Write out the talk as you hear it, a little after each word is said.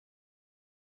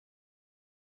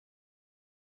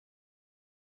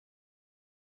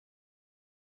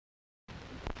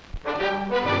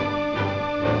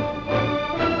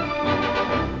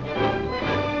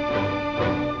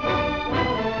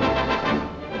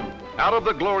Out of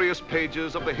the glorious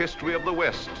pages of the history of the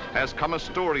West has come a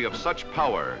story of such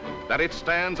power that it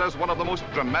stands as one of the most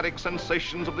dramatic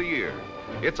sensations of the year.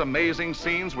 Its amazing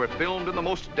scenes were filmed in the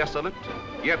most desolate,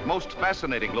 yet most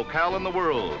fascinating locale in the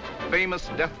world, famous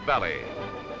Death Valley.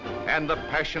 And the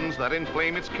passions that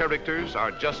inflame its characters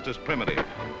are just as primitive.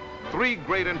 3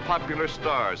 great and popular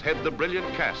stars head the brilliant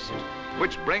cast,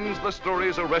 which brings the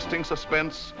story's arresting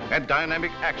suspense and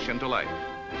dynamic action to life.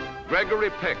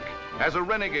 Gregory Peck as a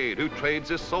renegade who trades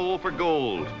his soul for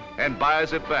gold and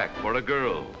buys it back for a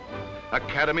girl.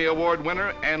 Academy Award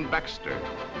winner Ann Baxter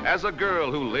as a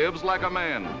girl who lives like a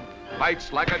man,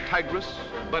 fights like a tigress,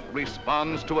 but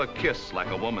responds to a kiss like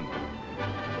a woman.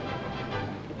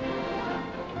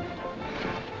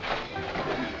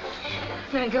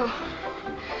 There you go.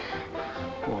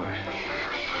 Boy,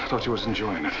 I thought you was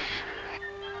enjoying it.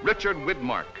 Richard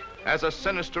Widmark as a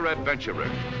sinister adventurer.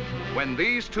 When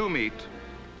these two meet,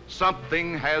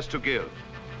 something has to give.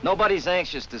 Nobody's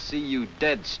anxious to see you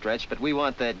dead, Stretch, but we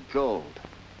want that gold.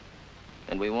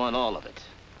 And we want all of it.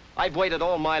 I've waited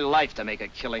all my life to make a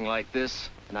killing like this,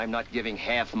 and I'm not giving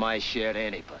half my share to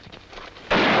anybody.